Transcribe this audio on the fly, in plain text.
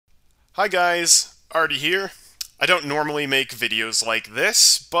Hi guys, Arty here. I don't normally make videos like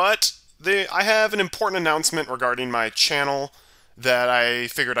this, but I have an important announcement regarding my channel that I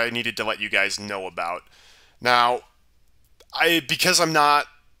figured I needed to let you guys know about. Now, because I'm not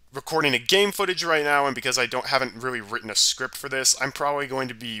recording a game footage right now and because I haven't really written a script for this, I'm probably going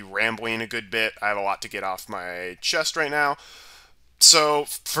to be rambling a good bit. I have a lot to get off my chest right now. So,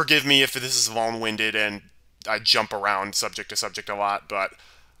 forgive me if this is long-winded and I jump around subject to subject a lot, but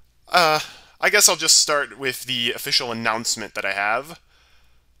I guess I'll just start with the official announcement that I have.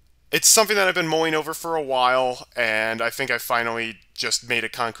 It's something that I've been mulling over for a while, and I think I finally just made a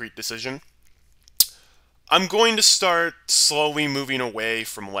concrete decision. I'm going to start slowly moving away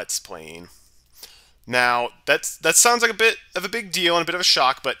from Let's Playing. Now, that sounds like a bit of a big deal and a bit of a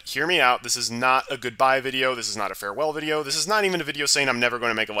shock, but hear me out. This is not a goodbye video. This is not a farewell video. This is not even a video saying I'm never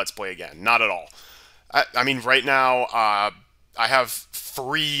going to make a Let's Play again. Not at all. I mean, right now, I have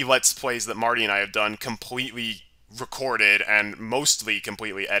 3 Let's Plays that Marty and I have done completely recorded and mostly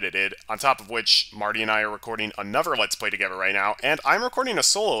completely edited, on top of which Marty and I are recording another Let's Play together right now, and I'm recording a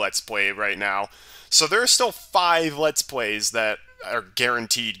solo Let's Play right now. So there are still 5 Let's Plays that are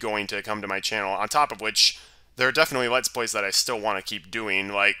guaranteed going to come to my channel, on top of which there are definitely Let's Plays that I still want to keep doing,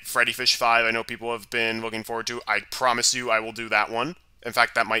 like Freddi Fish 5 I know people have been looking forward to. I promise you I will do that one. In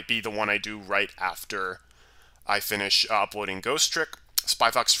fact, that might be the one I do right after I finish uploading Ghost Trick.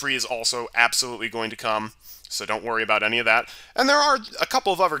 Spy Fox Free is also absolutely going to come, so don't worry about any of that. And there are a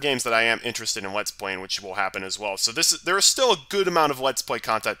couple of other games that I am interested in Let's Playing, which will happen as well. So there is still a good amount of Let's Play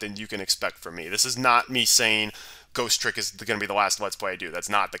content that you can expect from me. This is not me saying Ghost Trick is going to be the last Let's Play I do. That's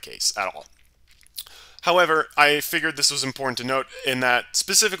not the case at all. However, I figured this was important to note in that,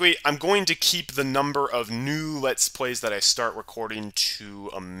 specifically, I'm going to keep the number of new Let's Plays that I start recording to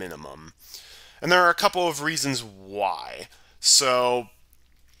a minimum. And there are a couple of reasons why. So,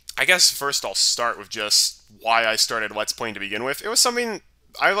 I guess first I'll start with just why I started Let's Playing to begin with. It was something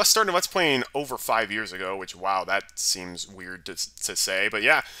I started Let's Playing over 5 years ago, which, wow, that seems weird to say. But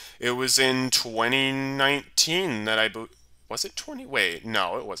yeah, it was in 2019 that was it 20? Wait,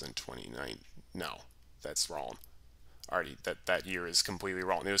 no, it wasn't 29. No, that's wrong. Already, that year is completely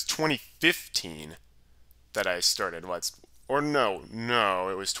wrong. It was 2015 that I started or no,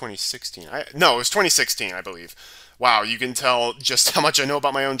 it was 2016. No, it was 2016, I believe. Wow, you can tell just how much I know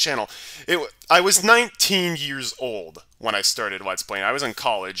about my own channel. I was 19 years old when I started Let's Playing. I was in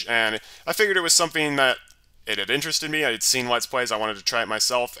college, and I figured it was something that it had interested me. I had seen Let's Plays, I wanted to try it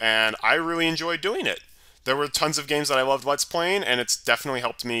myself, and I really enjoyed doing it. There were tons of games that I loved Let's Playing, and it's definitely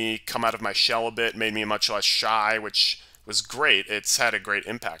helped me come out of my shell a bit, made me much less shy, which was great. It's had a great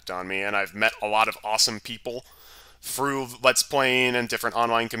impact on me, and I've met a lot of awesome people through Let's Playing and different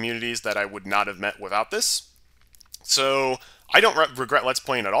online communities that I would not have met without this. So I don't regret Let's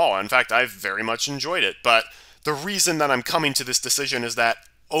Playing at all. In fact, I've very much enjoyed it. But the reason that I'm coming to this decision is that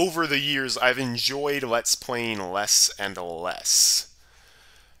over the years, I've enjoyed Let's Playing less and less.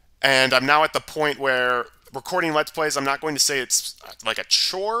 And I'm now at the point where recording Let's Plays, I'm not going to say it's like a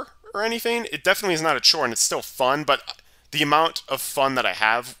chore or anything. It definitely is not a chore, and it's still fun, but the amount of fun that I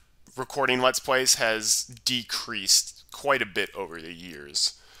have recording Let's Plays has decreased quite a bit over the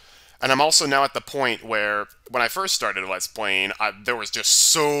years. And I'm also now at the point where, when I first started Let's Playing, there was just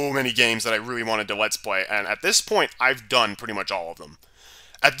so many games that I really wanted to Let's Play, and at this point, I've done pretty much all of them.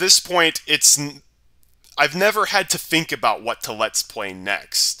 At this point, I've never had to think about what to Let's Play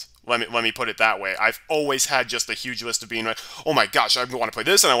next. Let me put it that way. I've always had just a huge list of being like, oh my gosh, I want to play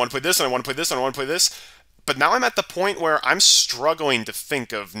this, and I want to play this, and I want to play this, and I want to play this. But now I'm at the point where I'm struggling to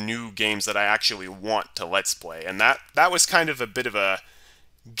think of new games that I actually want to Let's Play, and that was kind of a bit of a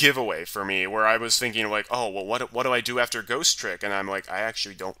giveaway for me, where I was thinking like, oh, well, what do I do after Ghost Trick? And I'm like, I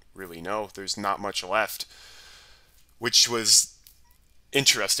actually don't really know. There's not much left, which was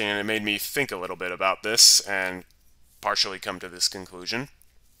interesting, and it made me think a little bit about this and partially come to this conclusion.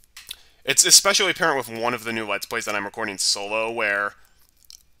 It's especially apparent with one of the new Let's Plays that I'm recording solo, where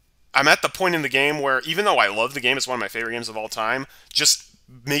I'm at the point in the game where, even though I love the game, it's one of my favorite games of all time, just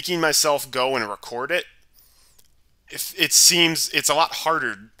making myself go and record it, it seems it's a lot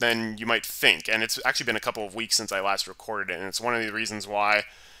harder than you might think, and it's actually been a couple of weeks since I last recorded it, and it's one of the reasons why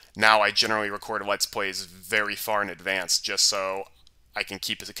now I generally record Let's Plays very far in advance, just so I can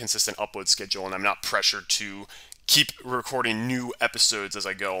keep a consistent upload schedule, and I'm not pressured to keep recording new episodes as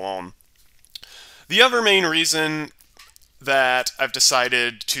I go along. The other main reason that I've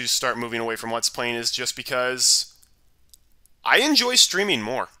decided to start moving away from Let's Playing is just because I enjoy streaming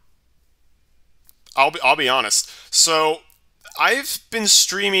more. I'll be honest. So I've been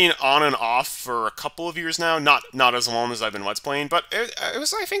streaming on and off for a couple of years now. Not as long as I've been Let's Playing, but it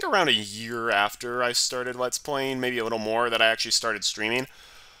was I think around a year after I started Let's Playing, maybe a little more, that I actually started streaming.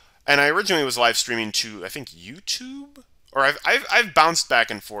 And I originally was live streaming to I think YouTube, or I've bounced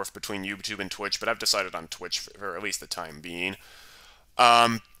back and forth between YouTube and Twitch, but I've decided on Twitch for at least the time being.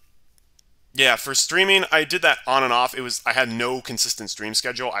 Um, Yeah, for streaming, I did that on and off. I had no consistent stream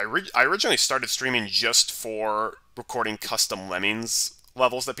schedule. I originally started streaming just for recording custom Lemmings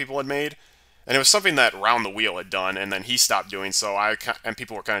levels that people had made, and it was something that Round the Wheel had done, and then he stopped doing so. And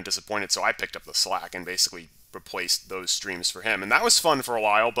people were kind of disappointed, so I picked up the slack and basically replaced those streams for him, and that was fun for a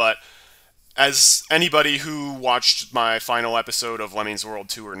while. But as anybody who watched my final episode of Lemmings World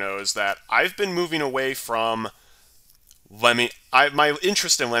Tour knows, that I've been moving away from my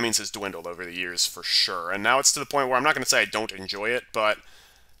interest in Lemmings has dwindled over the years for sure, and now it's to the point where I'm not going to say I don't enjoy it, but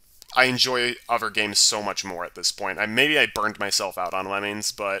I enjoy other games so much more at this point. Maybe I burned myself out on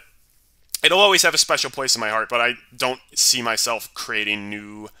Lemmings, but it'll always have a special place in my heart. But I don't see myself creating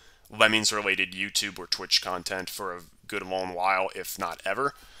new Lemmings-related YouTube or Twitch content for a good long while, if not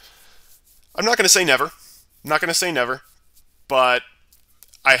ever. I'm not going to say never. I'm not going to say never, but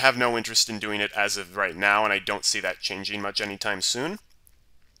I have no interest in doing it as of right now, and I don't see that changing much anytime soon.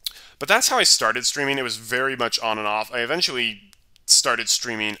 But that's how I started streaming. It was very much on and off. I eventually started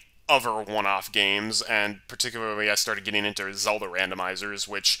streaming other one-off games, and particularly I started getting into Zelda randomizers,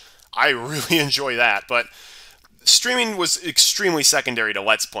 which I really enjoy that. But streaming was extremely secondary to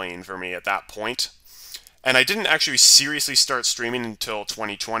Let's Playing for me at that point. And I didn't actually seriously start streaming until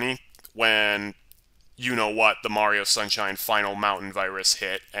 2020, when you know what, the Mario Sunshine final mountain virus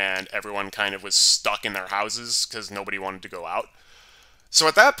hit, and everyone kind of was stuck in their houses because nobody wanted to go out. So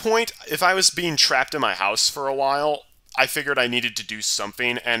at that point, if I was being trapped in my house for a while, I figured I needed to do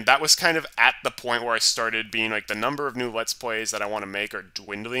something, and that was kind of at the point where I started being like, the number of new Let's Plays that I want to make are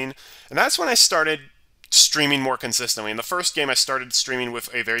dwindling, and that's when I started streaming more consistently. And the first game I started streaming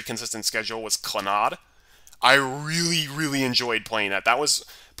with a very consistent schedule was Clannad. I really, really enjoyed playing that.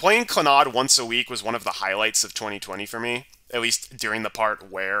 Playing Clannad once a week was one of the highlights of 2020 for me, at least during the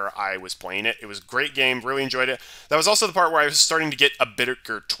part where I was playing it. It was a great game, really enjoyed it. That was also the part where I was starting to get a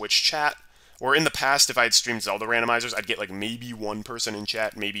bigger Twitch chat, where in the past, if I had streamed Zelda randomizers, I'd get like maybe one person in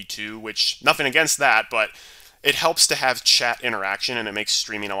chat, maybe two, which, nothing against that, but it helps to have chat interaction, and it makes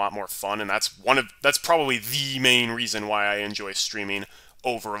streaming a lot more fun, and that's probably the main reason why I enjoy streaming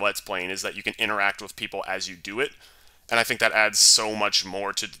over Let's Playing, is that you can interact with people as you do it. And I think that adds so much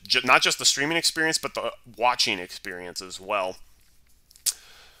more to not just the streaming experience, but the watching experience as well.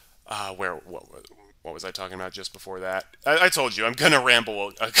 What was I talking about just before that? I told you, I'm going to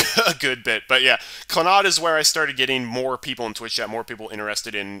ramble a good bit. But yeah, Clannad is where I started getting more people in Twitch chat, more people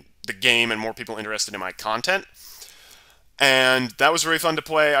interested in the game, and more people interested in my content. And that was really fun to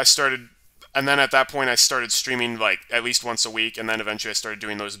play. And then at that point, I started streaming like at least once a week, and then eventually I started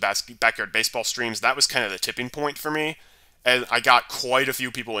doing those backyard baseball streams. That was kind of the tipping point for me, and I got quite a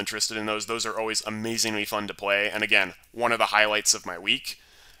few people interested in those. Those are always amazingly fun to play, and again, one of the highlights of my week.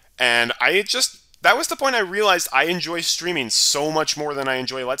 And that was the point I realized I enjoy streaming so much more than I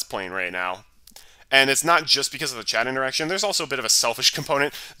enjoy Let's Playing right now. And it's not just because of the chat interaction. There's also a bit of a selfish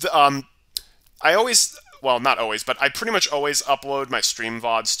component. I always... Well, not always, but I pretty much always upload my stream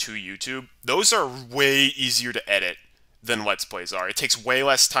VODs to YouTube. Those are way easier to edit than Let's Plays are. It takes way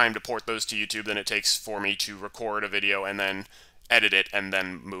less time to port those to YouTube than it takes for me to record a video and then edit it and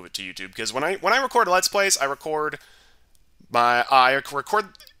then move it to YouTube. Because when I record Let's Plays, I record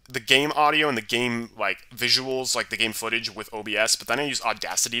the game audio and the game like visuals, like the game footage with OBS, but then I use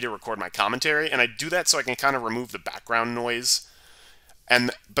Audacity to record my commentary, and I do that so I can kind of remove the background noise.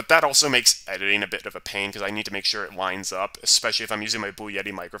 But that also makes editing a bit of a pain, because I need to make sure it lines up, especially if I'm using my Blue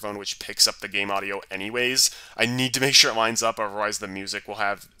Yeti microphone, which picks up the game audio anyways. I need to make sure it lines up, otherwise the music will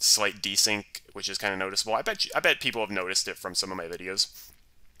have slight desync, which is kind of noticeable. I bet people have noticed it from some of my videos.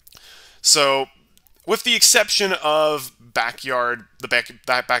 So, with the exception of backyard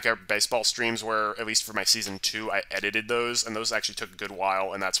baseball streams, where, at least for my Season 2, I edited those, and those actually took a good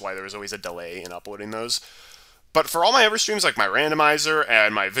while, and that's why there was always a delay in uploading those. But for all my other streams, like my randomizer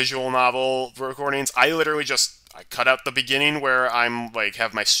and my visual novel recordings, I literally I cut out the beginning where I'm like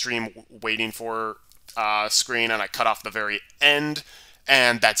have my stream waiting for screen, and I cut off the very end,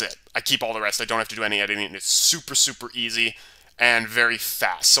 and that's it. I keep all the rest. I don't have to do any editing, and it's super, super easy and very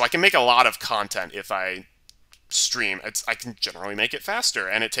fast. So I can make a lot of content if I stream. I can generally make it faster,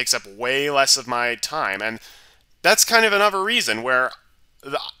 and it takes up way less of my time, and that's kind of another reason where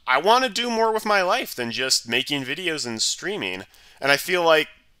I want to do more with my life than just making videos and streaming. And I feel like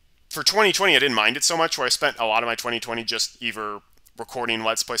for 2020, I didn't mind it so much, where I spent a lot of my 2020 just either recording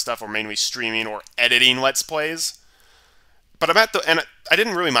Let's Play stuff or mainly streaming or editing Let's Plays. But and I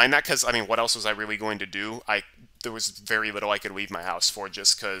didn't really mind that because, I mean, what else was I really going to do? There was very little I could leave my house for,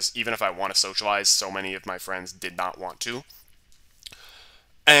 just because even if I want to socialize, so many of my friends did not want to.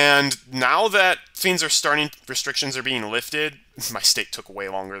 And now that things are starting, restrictions are being lifted, my state took way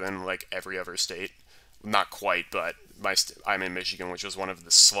longer than, like, every other state. Not quite, but I'm in Michigan, which was one of the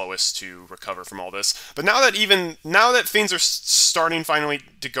slowest to recover from all this. But now that things are starting finally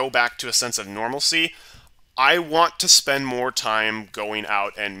to go back to a sense of normalcy, I want to spend more time going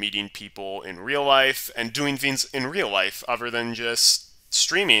out and meeting people in real life and doing things in real life other than just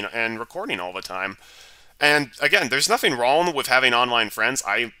streaming and recording all the time. And again, there's nothing wrong with having online friends.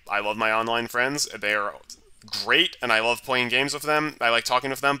 I love my online friends. They are great, and I love playing games with them. I like talking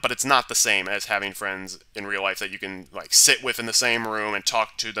with them, but it's not the same as having friends in real life that you can, like, sit with in the same room and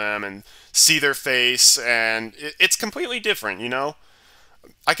talk to them and see their face, and it's completely different, you know?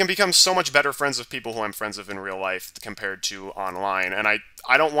 I can become so much better friends with people who I'm friends with in real life compared to online, and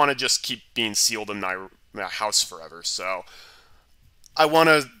I don't want to just keep being sealed in my house forever, so I want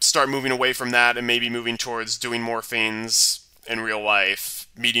to start moving away from that and maybe moving towards doing more things in real life,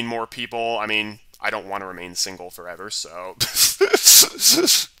 meeting more people. I mean, I don't want to remain single forever, so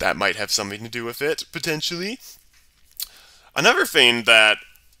that might have something to do with it, potentially. Another thing that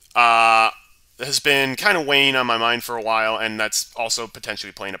has been kind of weighing on my mind for a while, and that's also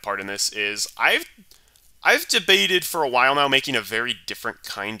potentially playing a part in this, is I've debated for a while now making a very different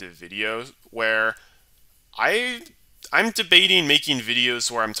kind of video where I'm debating making videos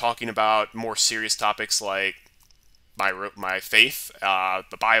where I'm talking about more serious topics like my faith,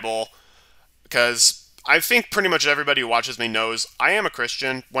 the Bible, because I think pretty much everybody who watches me knows I am a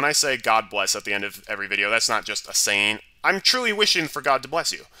Christian. When I say God bless at the end of every video, that's not just a saying. I'm truly wishing for God to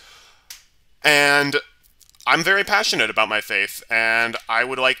bless you. And I'm very passionate about my faith, and I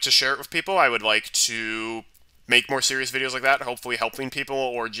would like to share it with people. I would like to make more serious videos like that, hopefully helping people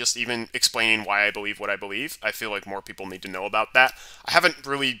or just even explaining why I believe what I believe. I feel like more people need to know about that. I haven't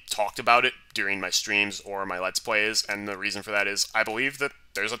really talked about it during my streams or my Let's Plays, and the reason for that is I believe that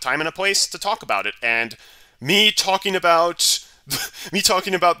there's a time and a place to talk about it, and me talking about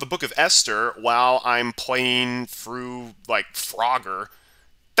the Book of Esther while I'm playing through, like, Frogger,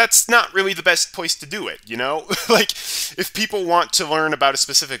 that's not really the best place to do it, you know? Like, if people want to learn about a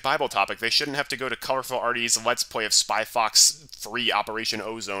specific Bible topic, they shouldn't have to go to Colorful Arty's Let's Play of Spy Fox 3 Operation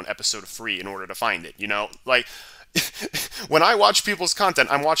Ozone Episode 3 in order to find it, you know? Like, when I watch people's content,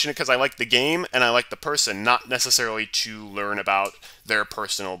 I'm watching it because I like the game and I like the person, not necessarily to learn about their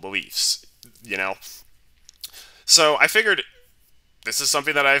personal beliefs, you know? So I figured this is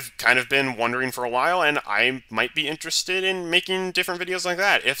something that I've kind of been wondering for a while, and I might be interested in making different videos like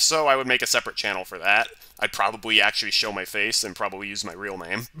that. If so, I would make a separate channel for that. I'd probably actually show my face and probably use my real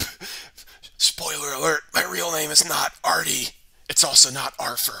name. Spoiler alert, my real name is not Arty. It's also not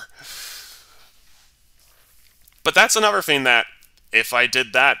Arthur. But that's another thing that, if I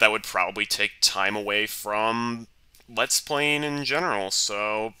did that, that would probably take time away from Let's Playing in general.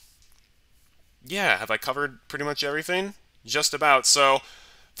 So, yeah, have I covered pretty much everything? Just about. So,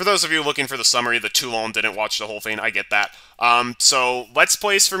 for those of you looking for the summary, the too long didn't watch the whole thing, I get that. So, Let's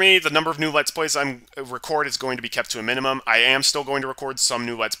Plays for me, the number of new Let's Plays I record is going to be kept to a minimum. I am still going to record some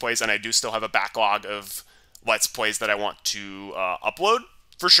new Let's Plays, and I do still have a backlog of Let's Plays that I want to upload,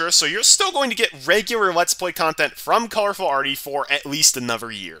 for sure. So, you're still going to get regular Let's Play content from Colorful Arty for at least another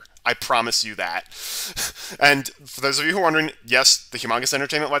year. I promise you that. And for those of you who are wondering, yes, the Humongous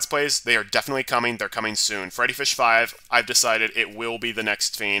Entertainment Let's Plays, they are definitely coming. They're coming soon. Freddi Fish 5, I've decided it will be the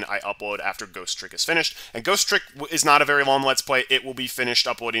next thing I upload after Ghost Trick is finished. And Ghost Trick is not a very long Let's Play. It will be finished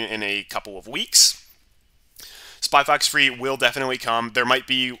uploading in a couple of weeks. Spy Fox 3 will definitely come. There might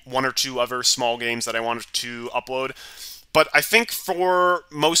be one or two other small games that I wanted to upload. But I think for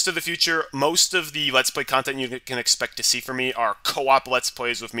most of the future, most of the Let's Play content you can expect to see from me are co-op Let's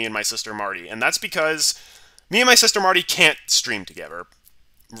Plays with me and my sister Marty. And that's because me and my sister Marty can't stream together,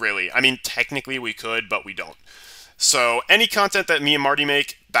 really. I mean, technically we could, but we don't. So any content that me and Marty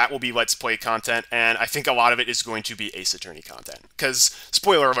make, that will be Let's Play content, and I think a lot of it is going to be Ace Attorney content. Because,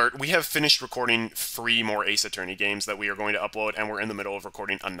 spoiler alert, we have finished recording 3 more Ace Attorney games that we are going to upload, and we're in the middle of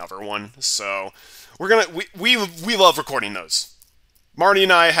recording another one. So we're gonna we love recording those. Marty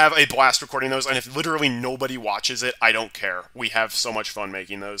and I have a blast recording those, and if literally nobody watches it, I don't care. We have so much fun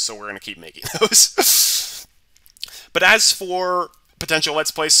making those, so we're gonna keep making those. But as for potential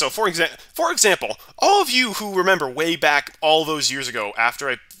Let's Plays. So, for example, all of you who remember way back all those years ago,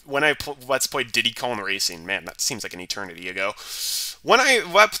 when I Let's Played Diddy Kong Racing, man, that seems like an eternity ago. When I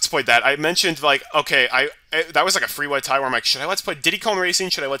Let's Played that, I mentioned, like, okay, that was like a freeway tie where I'm like, should I Let's Play Diddy Kong Racing,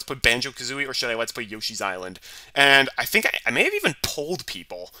 should I Let's Play Banjo-Kazooie, or should I Let's Play Yoshi's Island? And I think I may have even polled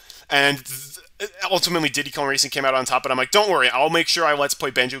people. And ultimately, Diddy Kong Racing came out on top, but I'm like, don't worry, I'll make sure I Let's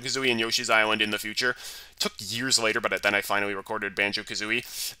Play Banjo-Kazooie and Yoshi's Island in the future. It took years later, but then I finally recorded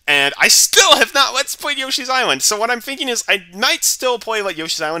Banjo-Kazooie, and I still have not Let's Played Yoshi's Island. So what I'm thinking is, I might still play like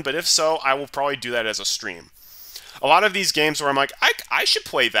Yoshi's Island, but if so, I will probably do that as a stream. A lot of these games where I'm like, I should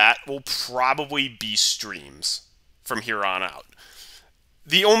play that, will probably be streams from here on out.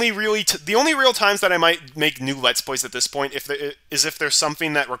 The only real times that I might make new Let's Plays at this point is if there's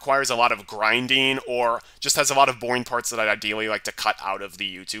something that requires a lot of grinding or just has a lot of boring parts that I'd ideally like to cut out of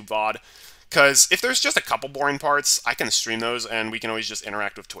the YouTube VOD. Because if there's just a couple boring parts, I can stream those and we can always just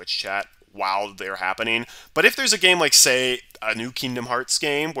interact with Twitch chat while they're happening. But if there's a game like, say, a new Kingdom Hearts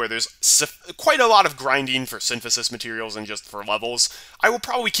game where there's quite a lot of grinding for synthesis materials and just for levels, I will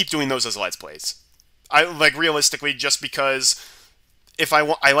probably keep doing those as Let's Plays. Realistically, just because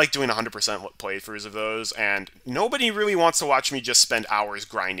I like doing 100% playthroughs of those, and nobody really wants to watch me just spend hours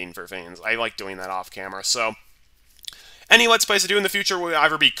grinding for things. I like doing that off camera, so any Let's Plays I do in the future will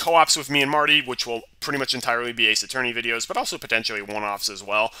either be co-ops with me and Marty, which will pretty much entirely be Ace Attorney videos, but also potentially one-offs as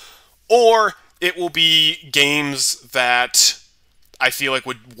well, or it will be games that I feel like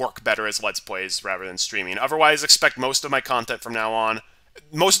would work better as Let's Plays rather than streaming. Otherwise, expect most of my content from now on,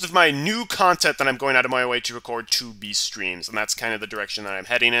 most of my new content that I'm going out of my way to record, to be streams, and that's kind of the direction that I'm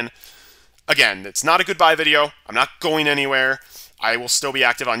heading in. Again, it's not a goodbye video. I'm not going anywhere. I will still be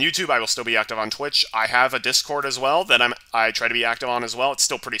active on YouTube. I will still be active on Twitch. I have a Discord as well that I try to be active on as well. It's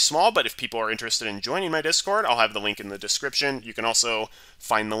still pretty small, but if people are interested in joining my Discord, I'll have the link in the description. You can also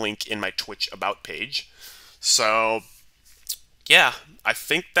find the link in my Twitch About page. So, yeah, I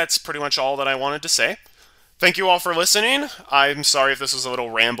think that's pretty much all that I wanted to say. Thank you all for listening. I'm sorry if this was a little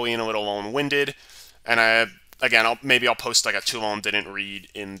rambly and a little long-winded, and again, maybe I'll post like a too long didn't read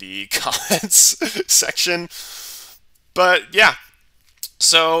in the comments section. But yeah,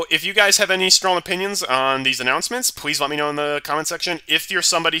 so if you guys have any strong opinions on these announcements, please let me know in the comment section. If you're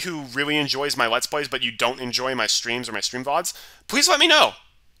somebody who really enjoys my Let's Plays, but you don't enjoy my streams or my stream VODs, please let me know.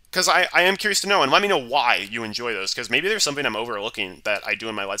 Because I am curious to know, and let me know why you enjoy those. Because maybe there's something I'm overlooking that I do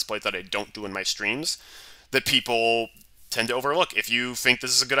in my Let's Plays that I don't do in my streams, that people tend to overlook. If you think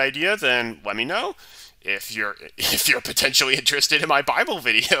this is a good idea, then let me know. If you're potentially interested in my Bible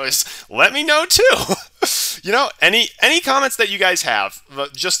videos, let me know too. You know, any comments that you guys have,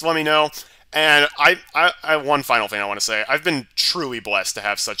 just let me know. And I one final thing I want to say. I've been truly blessed to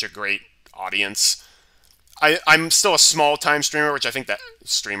have such a great audience. I'm still a small-time streamer, which I think that...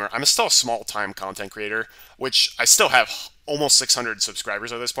 I'm still a small-time content creator, which I still have almost 600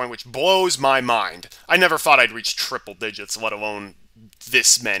 subscribers at this point, which blows my mind. I never thought I'd reach triple digits, let alone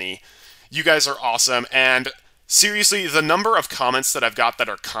this many. You guys are awesome, and seriously, the number of comments that I've got that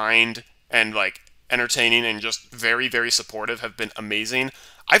are kind and, like, entertaining and just very, very supportive have been amazing.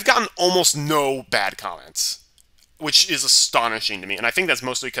 I've gotten almost no bad comments, which is astonishing to me, and I think that's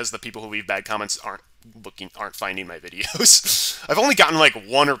mostly because the people who leave bad comments aren't finding my videos. I've only gotten like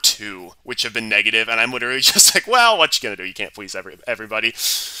 1 or 2 which have been negative, and I'm literally just like, well, what you gonna do? You can't please everybody.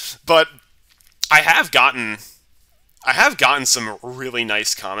 But I have gotten some really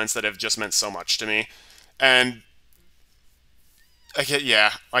nice comments that have just meant so much to me. And I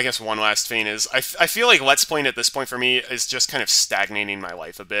guess one last thing is I feel like Let's Playing at this point for me is just kind of stagnating my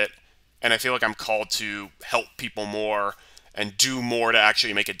life a bit, and I feel like I'm called to help people more and do more to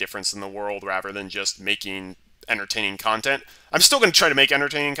actually make a difference in the world rather than just making entertaining content. I'm still going to try to make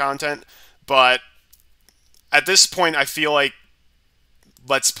entertaining content, but at this point I feel like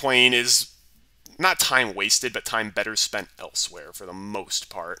Let's Playing is not time wasted, but time better spent elsewhere for the most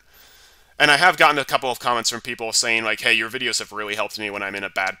part. And I have gotten a couple of comments from people saying, like, hey, your videos have really helped me when I'm in a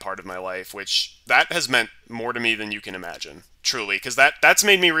bad part of my life, which that has meant more to me than you can imagine, truly, because that's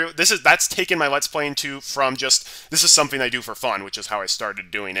made me that's taken my Let's Playing from just, this is something I do for fun, which is how I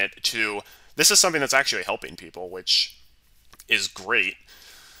started doing it, to this is something that's actually helping people, which is great.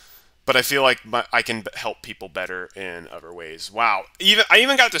 But I feel like I can help people better in other ways. Wow, I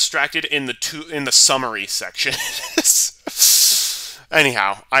even got distracted in the summary section.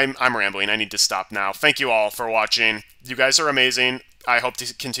 Anyhow, I'm rambling. I need to stop now. Thank you all for watching. You guys are amazing. I hope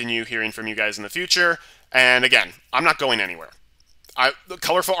to continue hearing from you guys in the future. And again, I'm not going anywhere.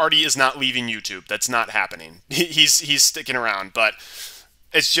 Colorful Arty is not leaving YouTube. That's not happening. He's sticking around. But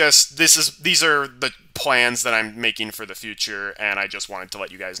It's just these are the plans that I'm making for the future, and I just wanted to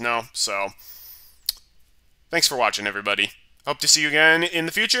let you guys know. So, thanks for watching, everybody. Hope to see you again in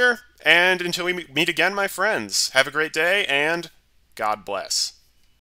the future, and until we meet again, my friends, have a great day, and God bless.